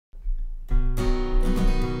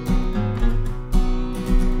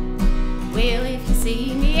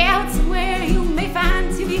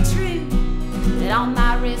on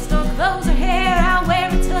my wrist or clothes or hair, I'll wear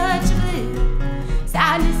a touch of blue.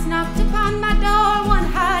 Sadness knocked upon my door one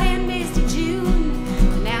hot and misty June,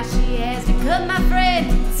 and now she has become my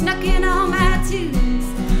friend, snuck in all my tunes.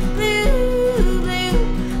 Blue,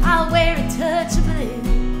 blue, I'll wear a touch of blue.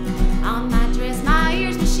 On my dress, my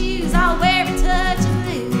ears, my shoes, I'll wear a touch of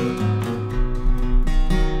blue.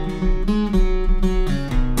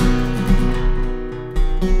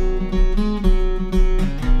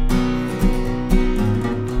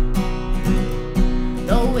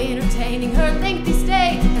 Though entertaining her lengthy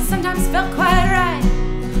stay has sometimes felt quite right,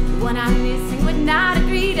 the one I'm missing would not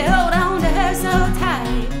agree to hold on to her so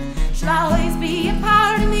tight. She'll always be a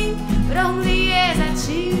part of me, but only as I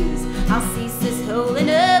choose. I'll cease this holding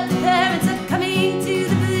up the currents of coming to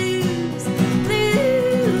the blues.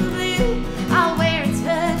 Blue, blue, I'll wear a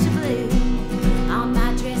touch of blue. On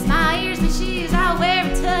my dress, my ears, my shoes, I'll wear a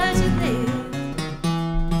touch of blue.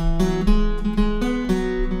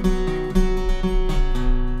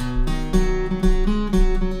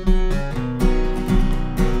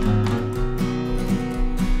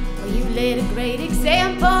 Well, you led a great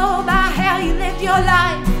example by how you lived your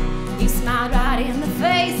life. You smiled right in the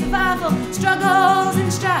face of awful struggles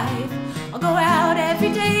and strife. I'll go out